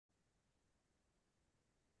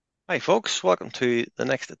Hi folks, welcome to the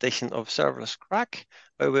next edition of Serverless Craic.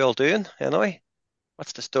 How are we all doing anyway?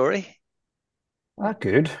 What's the story?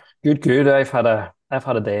 Good, good. I've had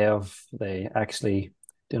a day of they actually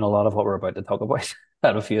doing a lot of what we're about to talk about.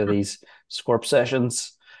 Had a few of Hmm. these SCORP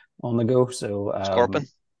sessions on the go, so Scorping.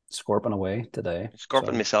 SCORPing away today.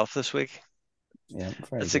 Scorping So myself this week. yeah,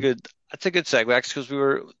 very That's a good. good that's a good segue actually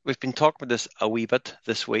because we've been talking about this a wee bit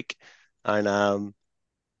this week. And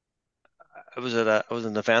I was at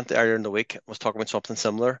an event earlier in the week. I was talking about something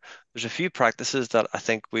similar. There's a few practices that I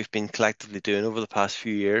think we've been collectively doing over the past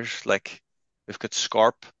few years. Like we've got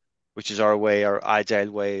SCORP, which is our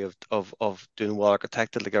agile way of doing well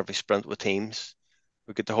architected, like every sprint with teams.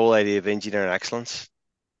 We've got the whole idea of engineering excellence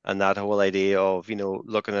and that whole idea of,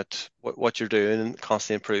 looking at what you're doing and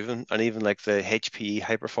constantly improving. And even like the HPE,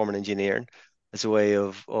 high performing engineering, as a way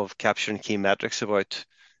of capturing key metrics about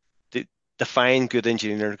de define good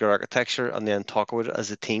engineering, good architecture, and then talk about it as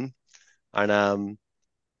a team. And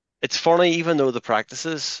it's funny, even though the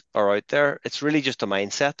practices are out there, it's really just a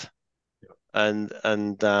mindset. And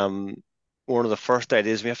one of the first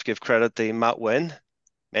ideas we have to give credit to Matt Wynn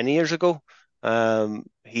many years ago.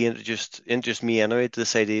 He introduced me anyway to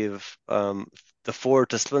this idea of the four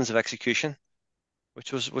disciplines of execution,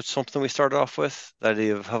 which something we started off with. The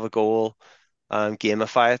idea of have a goal,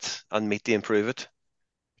 gamify it, and meet to improve it,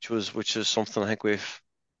 which is something I think we've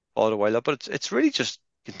followed a while up. But it's really just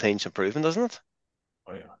continuous improvement, doesn't it?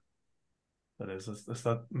 Oh yeah, that is. It's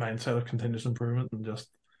that mindset of continuous improvement, and just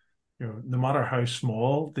no matter how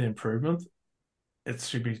small the improvement, it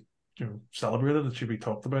should be celebrated. It should be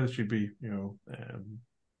talked about. It should be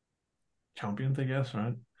championed. I guess,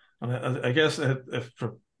 right? And I guess if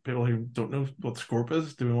for people who don't know what SCORP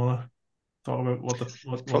is, do we want to talk about what the It's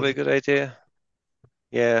what? probably a good idea.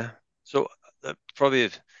 Yeah. So probably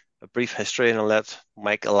a brief history, and I'll let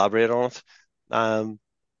Mike elaborate on it. Um,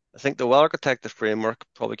 I think the well-architected framework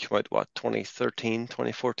probably came out, what, 2013,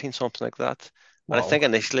 2014, something like that. And I think Wow.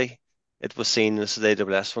 initially it was seen as the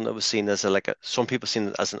AWS one, it was seen as some people seen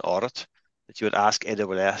it as an audit, that you would ask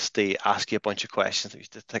AWS, they ask you a bunch of questions that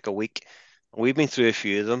used to take a week. And we've been through a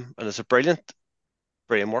few of them, and it's a brilliant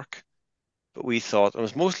framework. But we thought, it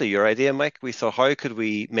was mostly your idea, Mike, we thought, how could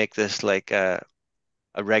we make this like a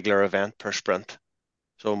regular event per sprint?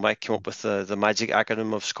 So Mike came up with the magic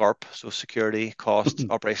acronym of SCORP, so security, cost,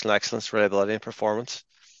 operational excellence, reliability, and performance.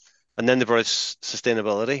 And then they brought out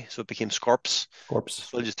sustainability, so it became SCORPs. We SCORPs.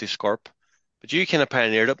 still just do SCORP. But you kind of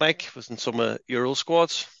pioneered it, Mike, was in some of your old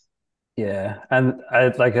squads. Yeah, and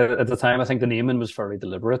at the time, I think the naming was fairly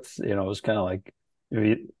deliberate. It was kind of like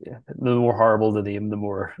the more horrible the name, the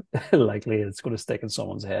more likely it's going to stick in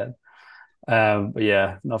someone's head. But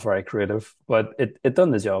yeah, not very creative, but it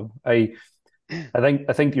done the job. I think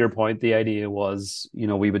to your point, the idea was,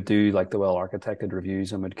 we would do like the well architected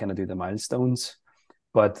reviews and we'd kind of do the milestones.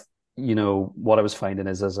 But what I was finding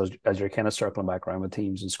is as you're kind of circling back around with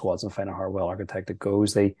teams and squads and finding how well architected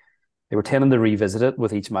goes, they were tending to revisit it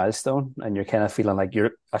with each milestone, and you're kind of feeling like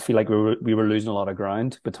you're. I feel like we were losing a lot of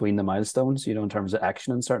ground between the milestones, in terms of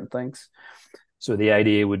action and certain things. So the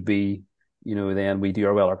idea would be, then we do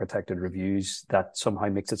our well architected reviews that somehow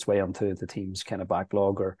makes its way onto the team's kind of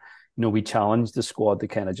backlog, or we challenge the squad to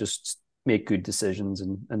kind of just make good decisions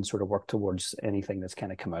and sort of work towards anything that's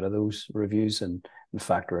kind of come out of those reviews and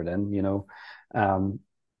factor it in,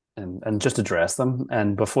 and just address them.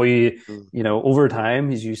 And before Mm. over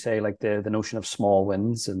time, as you say, like the notion of small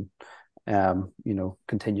wins and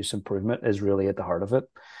continuous improvement is really at the heart of it.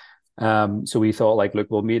 So we thought, like, look,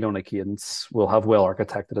 we'll meet on a cadence. We'll have well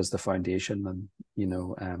architected as the foundation, and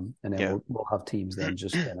and then Yeah. we'll have teams then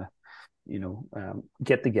just kind of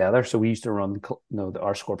get together. So we used to run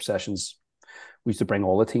our SCORP sessions. We used to bring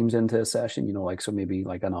all the teams into a session, like, so maybe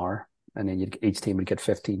like an hour, and then each team would get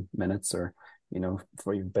 15 minutes, or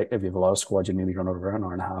for if you have a lot of squads, you maybe run over an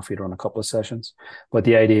hour and a half. You'd run a couple of sessions, but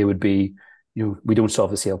the idea would be, we don't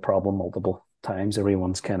solve the same problem multiple times.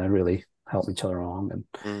 Everyone's kind of really help each other along, and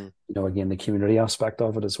Mm. again, the community aspect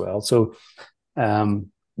of it as well. So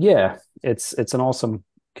yeah, it's an awesome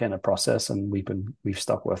kind of process, and we've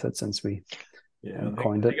stuck with it since we Yeah, I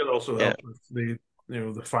coined it. think it also Yeah. helped with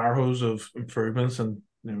the fire hose of improvements and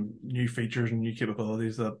new features and new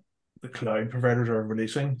capabilities that the cloud providers are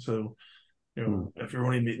releasing. So Mm. if you're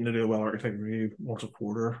only meeting to do a well architected review once a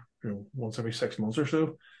quarter, once every 6 months or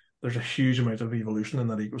so, there's a huge amount of evolution in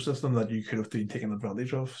that ecosystem that you could have been taken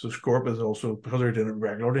advantage of. So SCORP is also, because they're doing it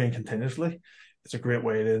regularly and continuously, it's a great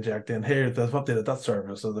way to inject in here. They've updated that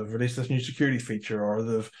service, so they've released this new security feature, or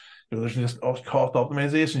there's just cost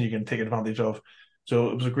optimization you can take advantage of. So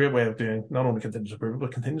it was a great way of doing not only continuous improvement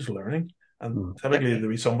but continuous learning. And Mm. Yep. typically there'll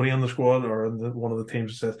be somebody on the squad or in one of the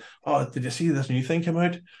teams that says, "Oh, did you see this new thing come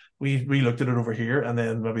out? We looked at it over here," and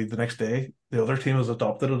then maybe the next day the other team has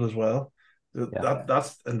adopted it as well. Yeah.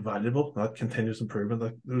 That's invaluable. That continuous improvement.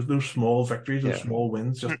 Like those small victories, those Yeah. small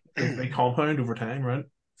wins, just they compound over time, right?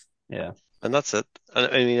 Yeah. And that's it. And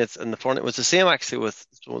I mean, it's in the front. It was the same actually with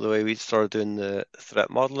some of the way we started doing the threat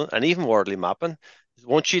modeling and even worldly mapping.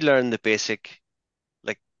 Once you learn the basic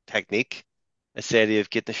like technique, it's the idea of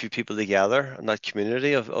getting a few people together in that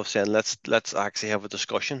community of saying let's actually have a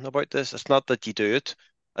discussion about this. It's not that you do it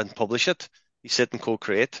and publish it. You sit and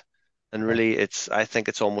co-create. And Yeah. really I think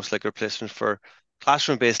it's almost like a replacement for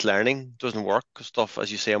classroom-based learning. Doesn't work because stuff,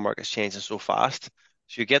 as you say, our market's changing so fast.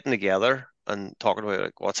 So you're getting together and talking about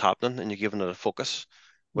like what's happening and you're giving it a focus,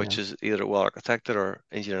 which Yeah. is either well architected or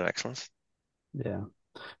engineering excellence. Yeah.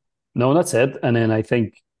 No, that's it. And then I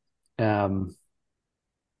think um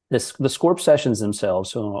the SCORP sessions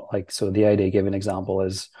themselves, so the idea, give an example,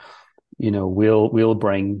 is we'll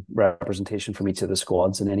bring representation from each of the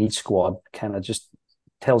squads, and then each squad kind of just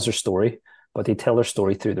tells their story, but they tell their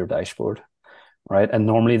story through their dashboard, right? And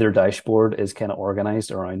normally their dashboard is kind of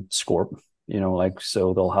organized around SCORP, like,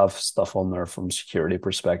 so they'll have stuff on there from security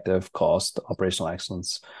perspective, cost, operational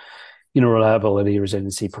excellence, reliability,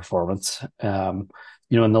 resiliency, performance. And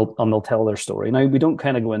they'll tell their story. Now we don't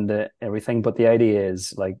kind of go into everything, but the idea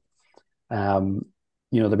is like, um,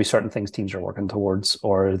 there'll be certain things teams are working towards,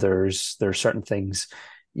 or there's certain things,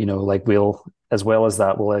 like we'll, as well as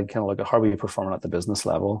that, we'll like, kind of look at how we performing at the business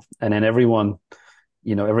level, and then everyone's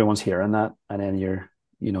hearing that, and then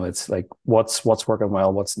it's like what's working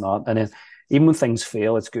well, what's not, and then even when things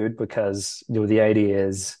fail, it's good because the idea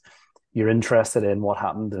is you're interested in what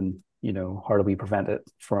happened, and how do we prevent it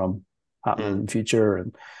from happening Mm. in the future.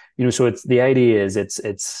 And so it's the idea is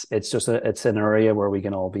it's an area where we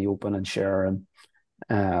can all be open and share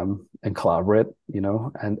and collaborate,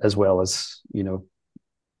 and as well as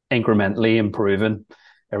incrementally improving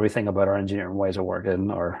everything about our engineering ways of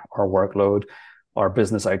working, our workload, our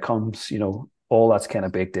business outcomes, all that's kind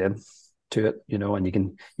of baked in to it, and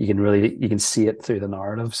you can see it through the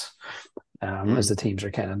narratives as the teams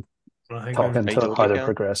are kind of I think talking I to how totally they're can.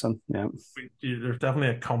 progressing. Yeah. there's definitely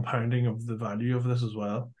a compounding of the value of this as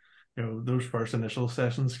well. Those first initial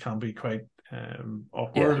sessions can be quite Yeah.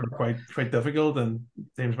 awkward or quite difficult, and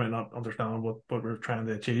teams might not understand what we're trying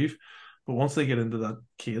to achieve. But once they get into that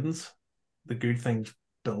cadence, the good things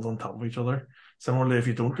build on top of each other. Similarly, if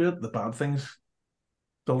you don't do it, the bad things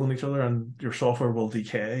build on each other, and your software will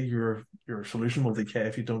decay. Your solution will decay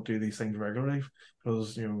if you don't do these things regularly,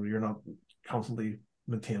 because you're not constantly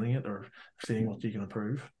maintaining it or seeing what you can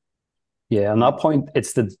improve. Yeah. On that point,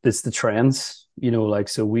 it's the trends, like,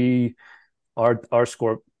 so our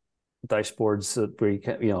score dashboards that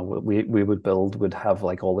we would build would have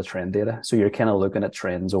like all the trend data. So you're kind of looking at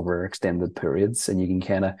trends over extended periods, and you can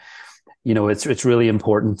kind of, it's really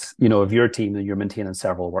important, if you're a team and you're maintaining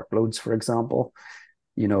several workloads, for example,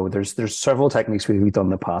 there's several techniques we've done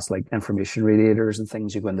in the past, like information radiators and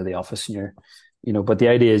things. You go into the office and but the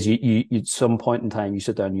idea is you at some point in time you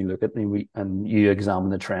sit down, you look at and you examine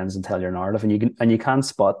the trends and tell your narrative, and you can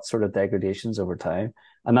spot sort of degradations over time,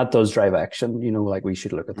 and that does drive action. Like we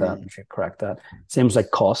should look at that, Mm. we should correct that. Seems like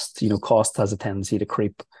cost. Cost has a tendency to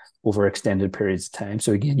creep over extended periods of time.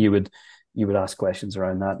 So again, you would ask questions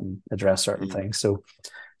around that and address certain Mm. things. So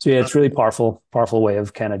yeah, it's really powerful way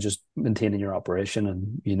of kind of just maintaining your operation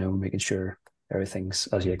and making sure everything's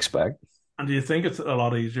as you expect. And do you think it's a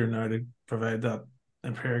lot easier now to provide that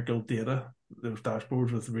empirical data, those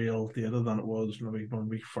dashboards with real data, than it was maybe when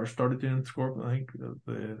we first started doing SCORP? I think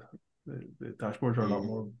the dashboards are a lot Mm.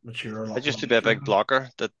 more mature, a It lot used more to be a big detailed. blocker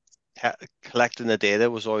that collecting the data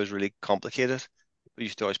was always really complicated. We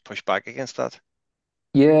used to always push back against that.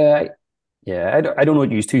 Yeah, yeah. I don't know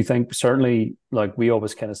what you two think. Certainly, like we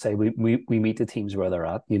always kind of say, we meet the teams where they're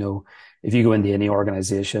at. If you go into any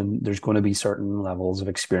organization, there's going to be certain levels of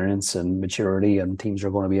experience and maturity, and teams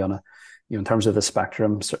are going to be on in terms of the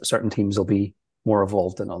spectrum, certain teams will be more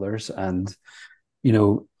evolved than others. And, you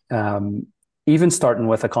know, um, even starting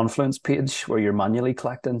with a Confluence page where you're manually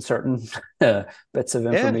collecting certain bits of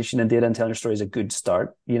Yeah, information and data and telling your story is a good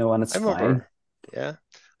start, and it's I fine. remember. Yeah,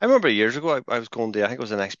 I remember years ago. I was going to, I think it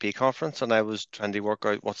was an XP conference, and I was trying to work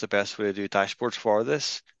out what's the best way to do dashboards for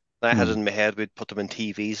this. And I had it Mm, in my head we'd put them in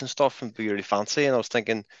TVs and stuff and be really fancy. And I was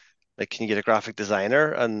thinking, like, can you get a graphic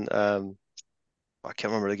designer? And I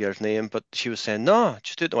can't remember the girl's name, but she was saying, no,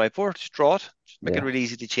 just do it on the whiteboard, just draw it, just make it yeah, really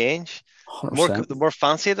easy to change. The 100%. more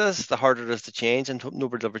fancy it is, the harder it is to change, and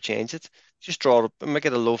nobody will ever change it. Just draw it up and make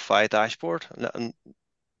it a lo-fi dashboard, and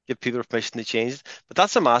give people permission to change it. But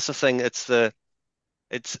that's a massive thing. It's the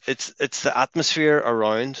it's the atmosphere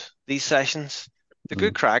around these sessions. The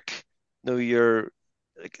good Mm. crack. No, you're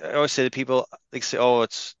like I always say to people, they say, "Oh,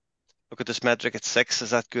 it's look at this metric, it's 6.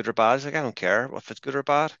 Is that good or bad?" It's like I don't care if it's good or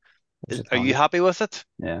bad. What's it Are you count? happy with it?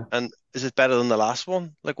 Yeah. And is it better than the last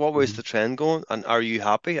one? Like, what way is Mhm. the trend going? And are you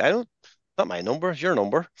happy? I don't. Not my number. It's your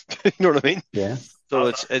number. You know what I mean? Yeah. So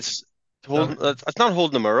it's holding. That, It's not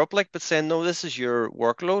holding the mirror up, like, but saying, no, this is your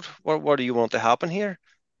workload. What do you want to happen here?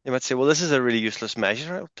 You might say, well, this is a really useless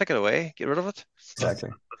measure. Take it away. Get rid of it. Exactly.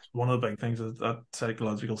 that's one of the big things is that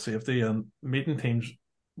psychological safety and meeting teams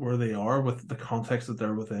where they are with the context that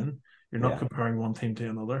they're within. You're not Yeah. comparing one team to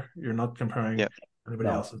another. You're not comparing Yeah. anybody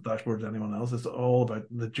No. else's dashboard to anyone else. It's all about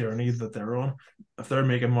the journey that they're on. If they're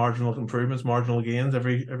making marginal improvements, marginal gains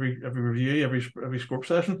every review, every SCORP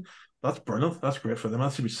session, that's brilliant. That's great for them.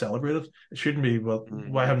 That should be celebrated. It shouldn't be, well,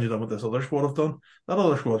 why Mhm. haven't you done what this other squad have done? That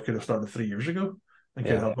other squad could have started 3 years ago and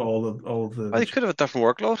could Yeah. have all of the Well, you could have a different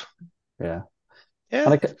workload. Yeah. And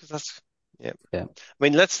Yeah, because that's yeah. yeah. I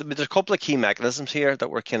mean, there's a couple of key mechanisms here that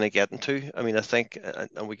we're kind of getting to. I mean, I think,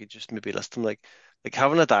 and we could just maybe list them like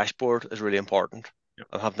having a dashboard is really important Yep.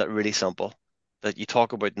 and having that really simple. That you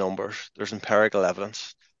talk about numbers, there's empirical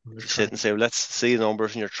evidence that There's you sit trend. and say, well, let's see the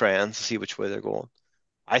numbers and your trends to see which way they're going.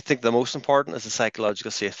 I think the most important is the psychological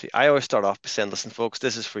safety. I always start off by saying, listen, folks,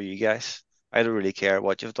 this is for you guys. I don't really care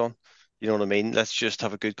what you've done. You know what I mean? Let's just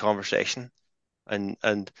have a good conversation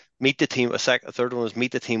and meet the team. A third one is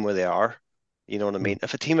meet the team where they are. You know what I Mm. mean?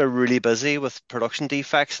 If a team are really busy with production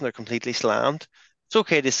defects and they're completely slammed, it's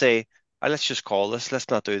okay to say, let's just call this. Let's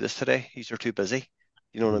not do this today. These are too busy.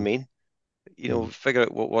 You know what I Mm. mean? You know, Mm. figure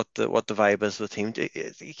out what the vibe is of the team.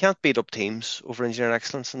 You can't beat up teams over engineering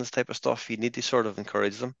excellence and this type of stuff. You need to sort of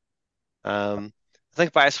encourage them. I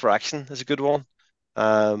think bias for action is a good one.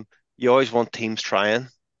 You always want teams trying.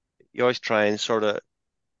 You always try and sort of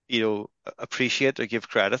appreciate or give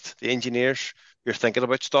credit to the engineers. You're thinking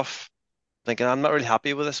about stuff, thinking, I'm not really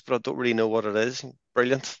happy with this, but I don't really know what it is.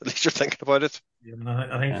 Brilliant. At least you're thinking about it. Yeah, and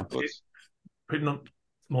I think Yeah. So it's, putting up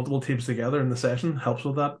multiple teams together in the session helps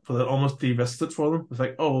with that. So that almost de-risks it for them. It's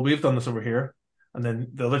like, oh well, we've done this over here, and then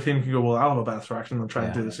the other team can go, well, I'll have a best fraction and try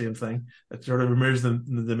and Yeah. do the same thing. It sort of removes the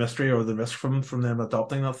mystery or the risk from them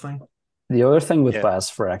adopting that thing. The other thing with yeah, bias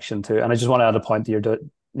for action too, and I just want to add a point here to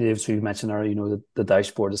so you mentioned there, the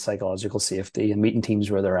dashboard, the psychological safety and meeting teams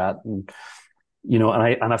where they're at. And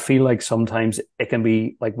and I feel like sometimes it can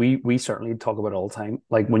be like we certainly talk about it all the time.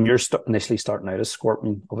 Like when you're initially starting out as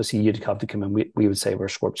Scorpion, obviously you'd have to come in. We would say we're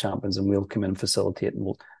Scorp champions, and we'll come in and facilitate, and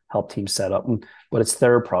we'll help teams set up. But it's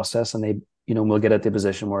their process, and we'll get at the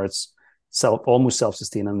position where it's almost self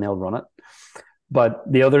sustaining, and they'll run it. But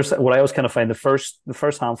the others, what I always kind of find the first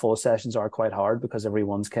handful of sessions are quite hard because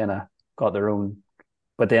everyone's kind of got their own.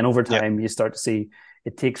 But then over yeah, time, you start to see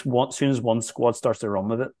it takes one, as soon as one squad starts to run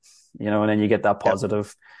with it, and then you get that yeah,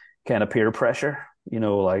 positive kind of peer pressure,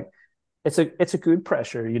 like it's a good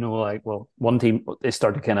pressure, like, well, one team, they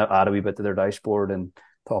start to kind of add a wee bit to their dashboard and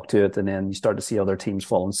talk to it. And then you start to see other teams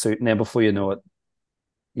following suit. And then before you know it,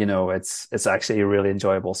 it's actually a really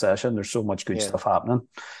enjoyable session. There's so much good yeah. stuff happening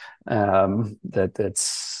that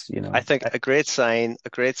it's, I think a great sign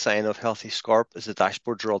of healthy SCORP is the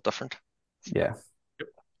dashboards are all different. yeah,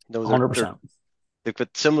 No, they're 100%. they've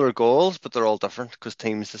got similar goals, but they're all different because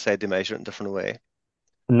teams decide to measure it in a different way.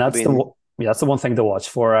 And I mean, that's the one thing to watch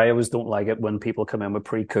for. I always don't like it when people come in with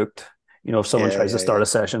pre-cooked. If someone yeah, tries to yeah, start yeah, a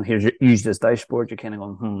session, use this dashboard, you're kind of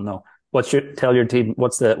going, no. Tell your team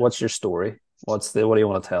what's your story? What do you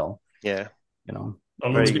want to tell? yeah. You know,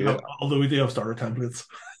 Although Very we do good. have, although we do have starter templates.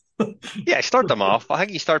 Yeah, start them off. I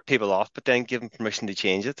think you start people off, but then give them permission to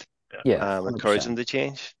change it. Yeah. yeah, Encourage 100%. them to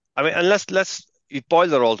change. I mean, Yeah, and let's you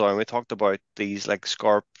boil it all down. We talked about these like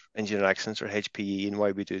SCORP, engineering excellence, or HPE, and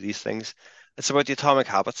why we do these things. It's about the atomic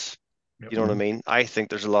habits. Yep. You know what I mean? I think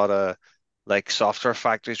there's a lot of like software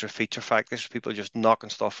factories or feature factories, people just knocking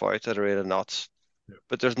stuff out at a rate of knots. Yep.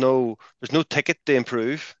 But there's no ticket to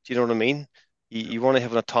improve. Do you know what I mean? You, Yep. you want to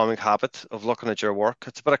have an atomic habit of looking at your work.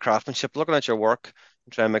 It's a bit of craftsmanship, looking at your work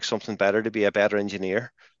and trying to make something better to be a better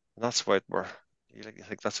engineer. And that's what I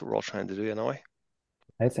think that's what we're all trying to do anyway.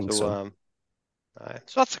 I think So so.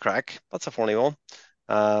 so that's the crack. That's a funny one.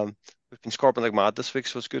 We've been scorping like mad this week,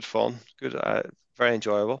 so it's good fun. Good, very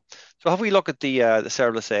enjoyable. So have we look at the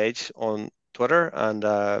Serverless Edge on Twitter and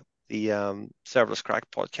the Serverless Crack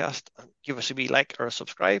podcast, and give us a wee like or a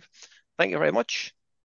subscribe. Thank you very much.